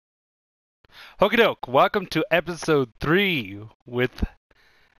Okie doke, welcome to episode 3 with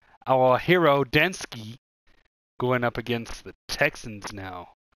our hero Denske going up against the Texans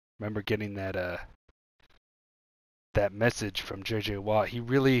now. Remember getting that message from JJ Watt. He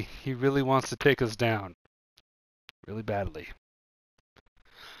really wants to take us down. Really badly.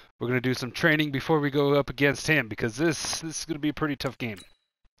 We're going to do some training before we go up against him because this is going to be a pretty tough game.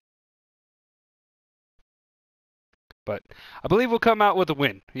 But I believe we'll come out with a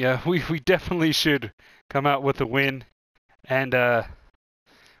win. Yeah, we definitely should come out with a win. And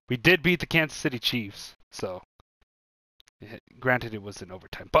we did beat the Kansas City Chiefs. So, granted it was in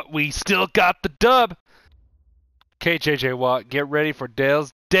overtime. But we still got the dub. Okay, JJ Watt, get ready for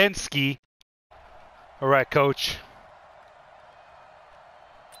Dellz Denske. All right, coach.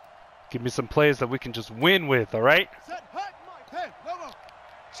 Give me some plays that we can just win with, all right? Set, hut, Mike. Hey, no.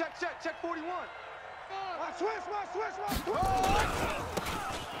 Check 41. Switch.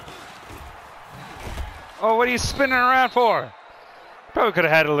 Oh, what are you spinning around for? Probably could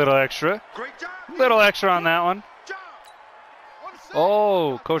have had a little extra. Great job. Little extra on that one.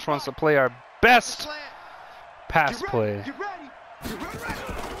 Oh, coach wants to play our best pass play.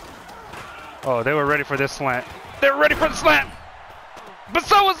 Oh, they were ready for this slant. They were ready for the slant. But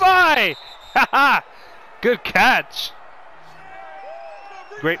so was I. Haha. Good catch.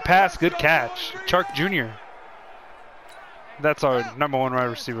 Great pass, good catch. Chark Jr. That's our #1 wide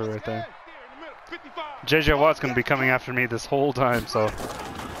receiver right there. JJ Watt's going to be coming after me this whole time, so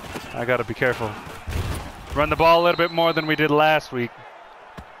I got to be careful. Run the ball a little bit more than we did last week.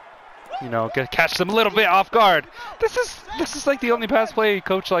 You know, catch them a little bit off guard. This is like the only pass play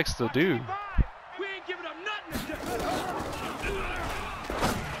coach likes to do.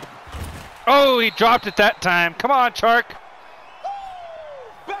 Oh, he dropped it that time. Come on, Chark.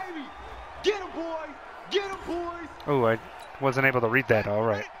 Get him, boy! Get him, boys! Oh, I wasn't able to read that. All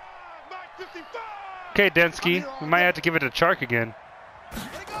right. Okay, Denske. We might have to give it to Chark again.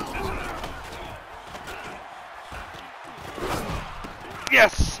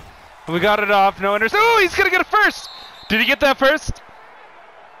 Yes! We got it off. No interception. Oh, he's going to get it first! Did he get that first?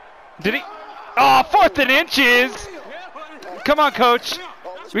 Did he? Oh, 4th and inches! Come on, coach.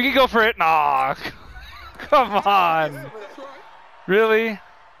 We can go for it. Aw. Come on. Really?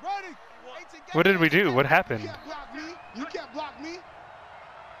 What did we do? What happened? You can't block me.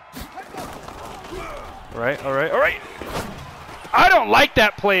 All right. I don't like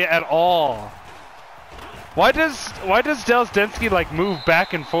that play at all. Why does Dellz Denske like move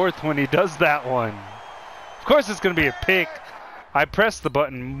back and forth when he does that one? Of course it's going to be a pick. I pressed the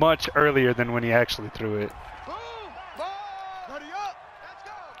button much earlier than when he actually threw it. Boom! Ball! Ready up!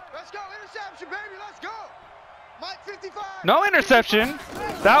 Let's go! Interception, baby! Let's go! Mike 55! No interception!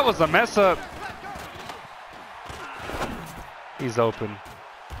 That was a mess up. He's open.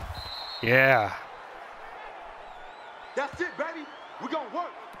 Yeah. That's it, baby. We're gonna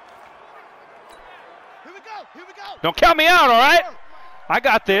work. Here we go. Don't count me out, all right? I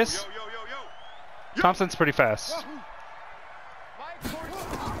got this. Yo. Thompson's pretty fast.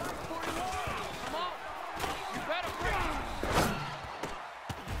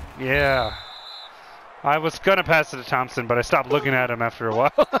 Yeah. I was gonna pass it to Thompson, but I stopped looking at him after a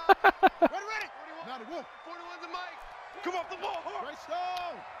while. Ready. 41's a Mike. Come off the ball. Right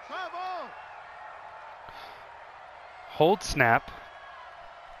stone. Travel. Hold snap.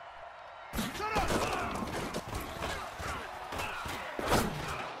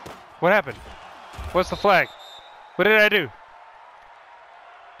 What happened? What's the flag? What did I do?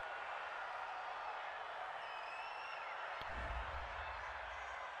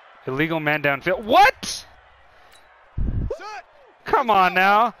 Illegal man downfield. What? Come on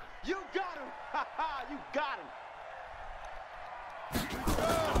now. You got him. You got him.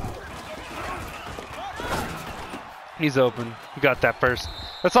 He's open. We got that first.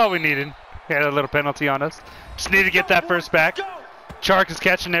 That's all we needed. We had a little penalty on us. Just need to get that first back. Chark is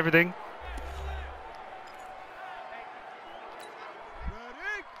catching everything.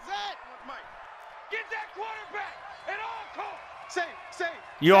 Ready, set, Mike. Get that quarterback at all costs. Safe.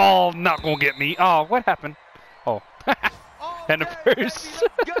 You all not gonna get me. Oh, what happened? Oh. And a first.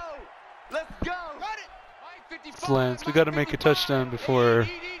 Let's go. Slants. We gotta make a touchdown before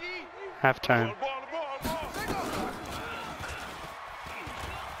halftime.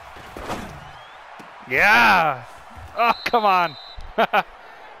 Yeah! Oh, come on. I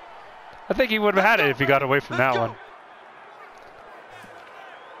think he would have had it if he got away from that one.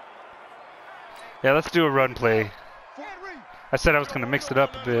 Yeah, let's do a run play. I said I was going to mix it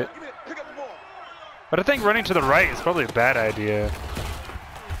up a bit. But I think running to the right is probably a bad idea.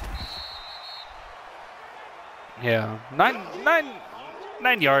 Yeah,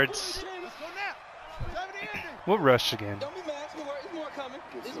 nine yards. We'll rush again. Don't be mad. There's more coming.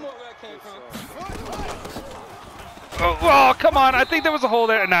 There's more where I came from. Oh, come on. I think there was a hole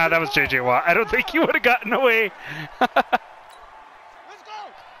there. Nah, that was JJ Watt. I don't think he would have gotten away. Let's go.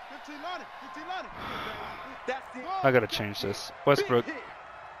 15 line it. 15 line it. That's it. I got to change this. Westbrook.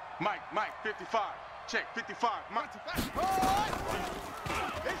 Mike, 55. Check, 55. Mike.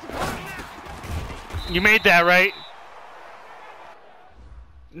 You made that, right?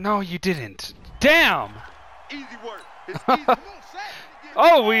 No, you didn't. Damn. Easy work. It's easy.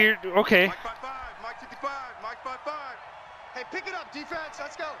 Oh, weird. Okay. Mike 55. Mike 55. Mike 55. Hey, pick it up, defense.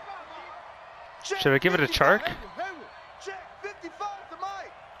 Let's go. Should I give it a Chark? Check 55 to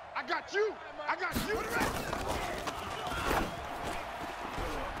Mike. I got you. I got you.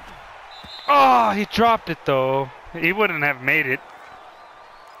 Oh, he dropped it though. He wouldn't have made it.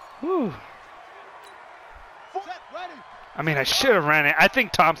 Whew. Set, ready. I mean, I should have ran it. I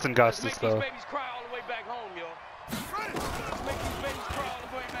think Thompson got this though. Babies cry all the way back home, yo. Make these babies cry all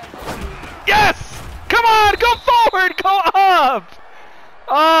the way back home. Yes! Come on, go forward, go up!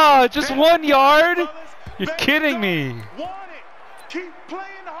 Oh, just 1 yard? You're kidding me. Want it. Keep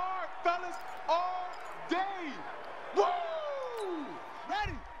playing hard, fellas, all day. Woo!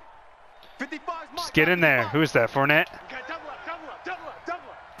 Ready. 55 's Mike. Just get in there. Who's that, Fournette? Okay, double up.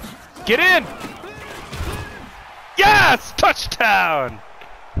 Get in! Yes! Touchdown!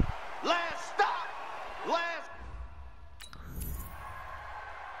 Last stop. Last.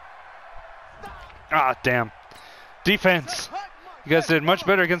 Ah, damn. Defense. You guys did much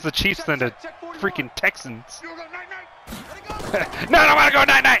better against the Chiefs than the freaking Texans. You go night-night. No, I want to go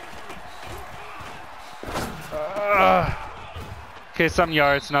night-night! Okay, some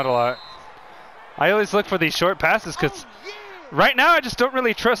yards, not a lot. I always look for these short passes because right now I just don't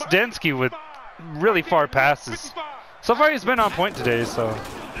really trust Denske with really far passes. So far he's been on point today, so.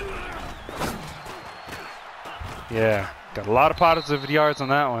 Yeah, got a lot of positive yards on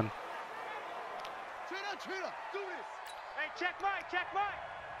that one. Cheetah, do this. Hey, check Mike.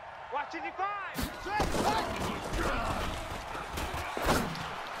 Watch 55.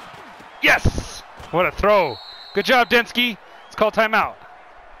 Yes! What a throw. Good job, Denske. It's called timeout.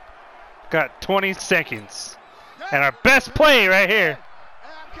 Got 20 seconds. And our best play right here. Hey,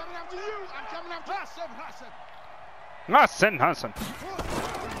 I'm coming after you. I'm coming after Hassan.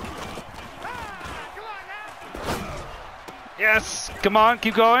 Yes, come on,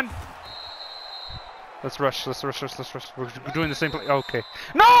 keep going. Let's rush. We're doing the same play. Okay.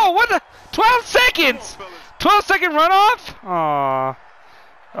 No, what the? 12 seconds! 12-second runoff? Aw.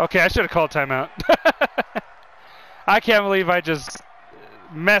 Okay, I should have called timeout. I can't believe I just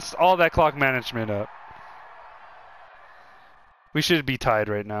messed all that clock management up. We should be tied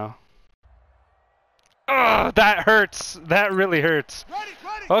right now. Ugh, that hurts. That really hurts.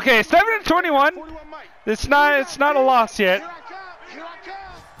 Okay, 7-21. It's not a loss yet. Here I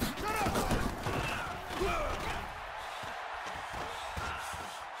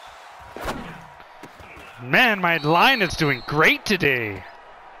come. Man, my line is doing great today.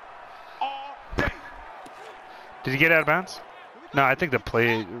 Did he get out of bounds? No, I think the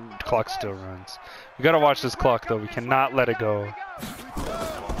play clock still runs. We gotta watch this clock though. We cannot let it go.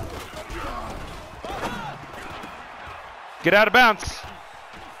 Get out of bounds.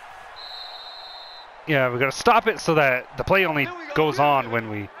 Yeah, we gotta stop it so that the play only goes on when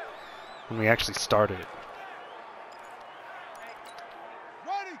we actually start it.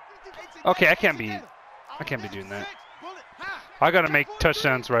 Okay, I can't be doing that. I gotta make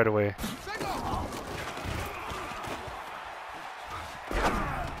touchdowns right away.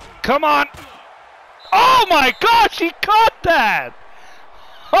 Come on! Oh my gosh, he caught that!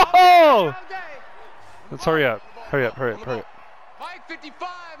 Oh! Let's hurry up. Hurry up. Mike 55.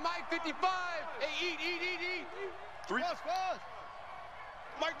 Hey, eat. 3.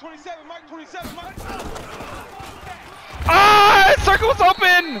 Mike 27. Mike. Ah! Circle's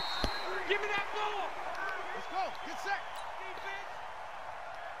open! Give me that ball. Let's go. Get set.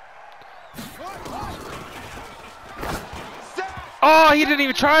 Oh, he didn't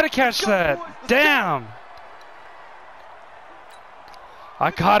even try to catch that. Damn. I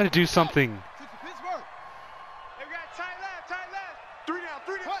gotta do something. Pittsburgh. Hey, we got tight left. 3 down.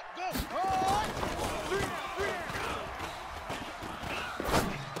 Cut. Go.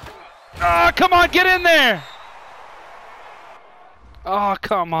 Oh, come on, get in there. Oh,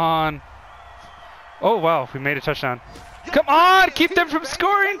 come on. Oh, wow, we made a touchdown. Come on, keep them from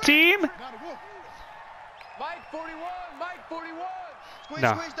scoring, team. Mike 41.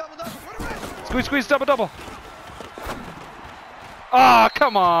 No. Squeeze, double. Squeeze, double. Oh,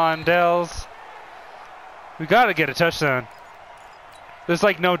 come on, Dellz. We gotta get a touchdown. There's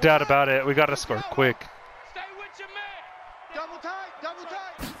like no doubt about it. We gotta score quick. Stay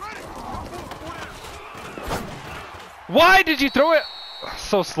Why did you throw it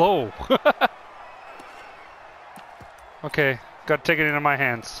so slow? Okay, got to take it into my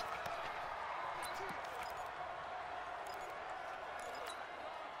hands.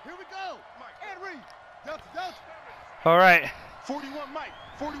 Here we go. And read. Dellz. All right. 41 Mike.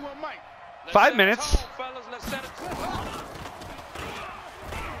 41 Mike. 5 minutes. Fellas, let's set it to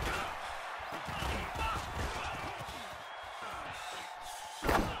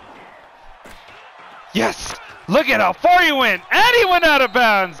Yes! Look at how far he went! And he went out of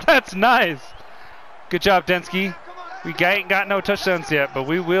bounds! That's nice! Good job, Denske. We ain't got no touchdowns yet, but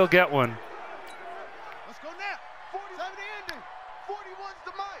we will get one. Let's go now. 47 to Andy. 41's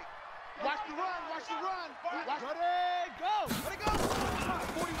the Mike. Watch the run. Watch the run. Watch Ready, go. Let it go.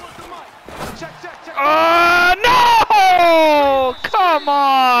 41's the Mike. Check. No! Come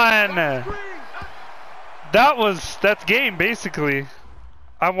on! That's game, basically.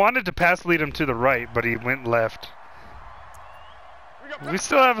 I wanted to pass lead him to the right, but he went left. We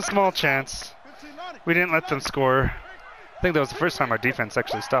still have a small chance. We didn't let them score. I think that was the first time our defense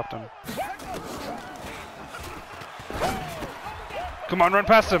actually stopped them. Come on, run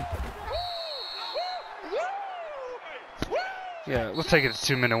past him. Yeah, we'll take it as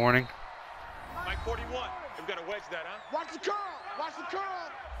 2-minute warning. Mike 41. We've got to wedge that, huh? Watch the curl. Watch the curl.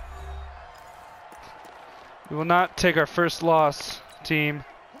 We will not take our first loss, team.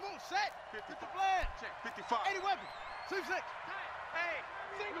 Come on, set. 50 the flag. Check. 55. 80 weapon. 6. Hey,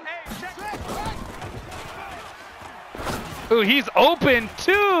 check. Ooh, he's open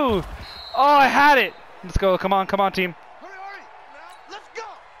too. Oh, I had it. Let's go. Come on, team. Hurry. Let's go.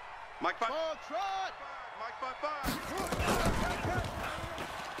 Mike 5. Ball trot. Mike 5.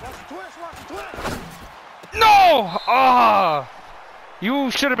 Watch the twist. No! Ah, you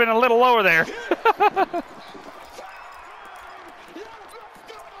should have been a little lower there.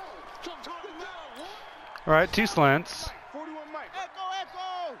 All right, 2 slants. 41 Mike.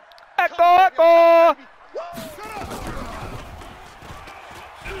 Echo.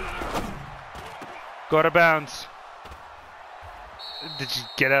 Go out of bounds. Did you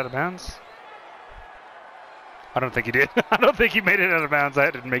get out of bounds? I don't think he did. I don't think he made it out of bounds. I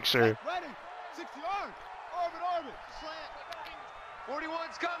had to make sure. Ready. 60 yards. Orbit. Slant.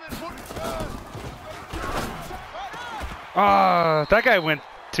 41's coming. 40. Ah, that guy went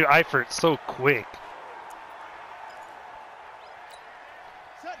to Eifert so quick.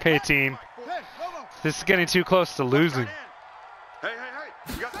 Okay, team. This is getting too close to losing. Hey.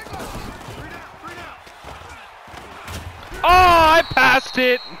 You got 3 down. Oh, I passed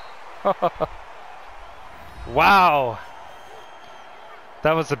it. Wow.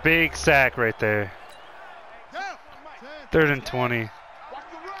 That was a big sack right there. 3rd and 20. Watch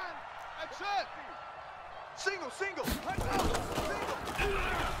the run. That's it. Single.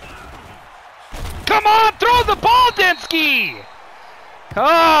 Come on, throw the ball, Denske.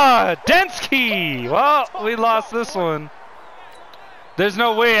 Ah, Denske. Well, we lost this one. There's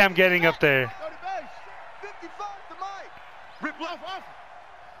no way I'm getting up there. 55 to Mike. Rip left.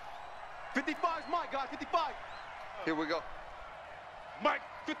 55's Mike, guys. 55. Here we go. Mike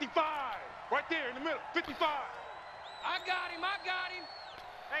 55. Right there in the middle. 55. I got him.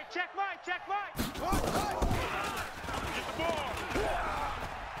 Hey, check Mike. Get the ball.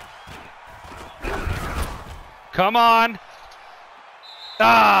 Come on.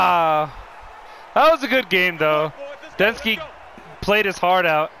 Ah. That was a good game, though. Denske played his heart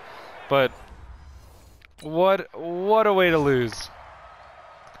out, but what a way to lose.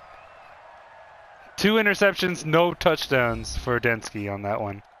 2 interceptions, no touchdowns for Denske on that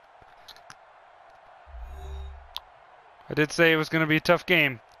one. I did say it was going to be a tough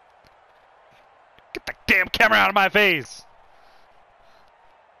game. Get the damn camera out of my face.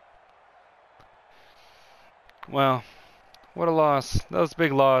 Well, what a loss. That was a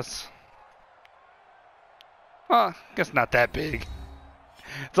big loss. Well, I guess not that big.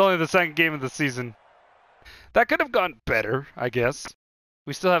 It's only the 2nd game of the season. That could have gone better, I guess.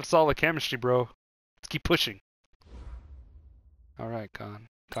 We still have solid chemistry, bro. Let's keep pushing. All right,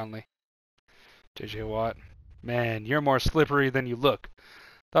 Conley. JJ Watt. Man, you're more slippery than you look.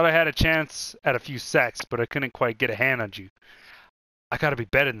 Thought I had a chance at a few sacks, but I couldn't quite get a hand on you. I gotta be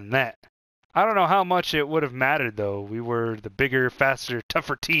better than that. I don't know how much it would have mattered, though. We were the bigger, faster,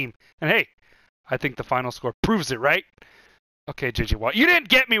 tougher team. And hey, I think the final score proves it, right? Okay, JJ Watt. You didn't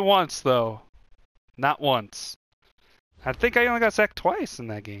get me once, though. Not once. I think I only got sacked twice in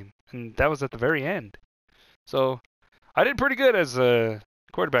that game. And that was at the very end. So, I did pretty good as a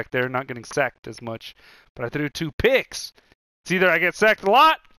quarterback there, not getting sacked as much. But I threw 2 picks. It's either I get sacked a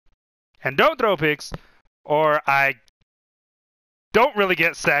lot and don't throw picks, or I don't really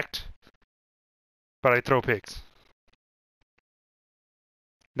get sacked, but I throw picks.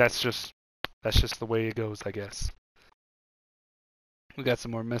 That's just the way it goes, I guess. We got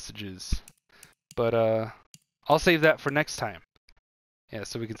some more messages, but I'll save that for next time. Yeah,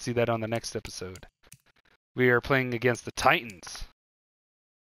 so we can see that on the next episode. We are playing against the Titans.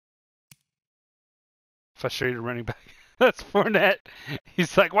 Frustrated running back. That's Fournette.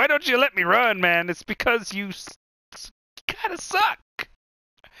 He's like, why don't you let me run, man? It's because you kind of suck.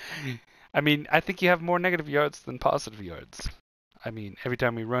 I mean, I think you have more negative yards than positive yards. I mean, every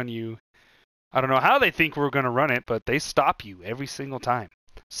time we run you, I don't know how they think we're going to run it, but they stop you every single time.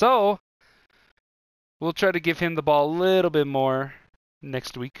 So, we'll try to give him the ball a little bit more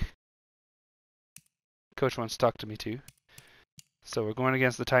next week. Coach wants to talk to me too. So we're going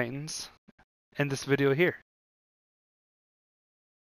against the Titans. End this video here.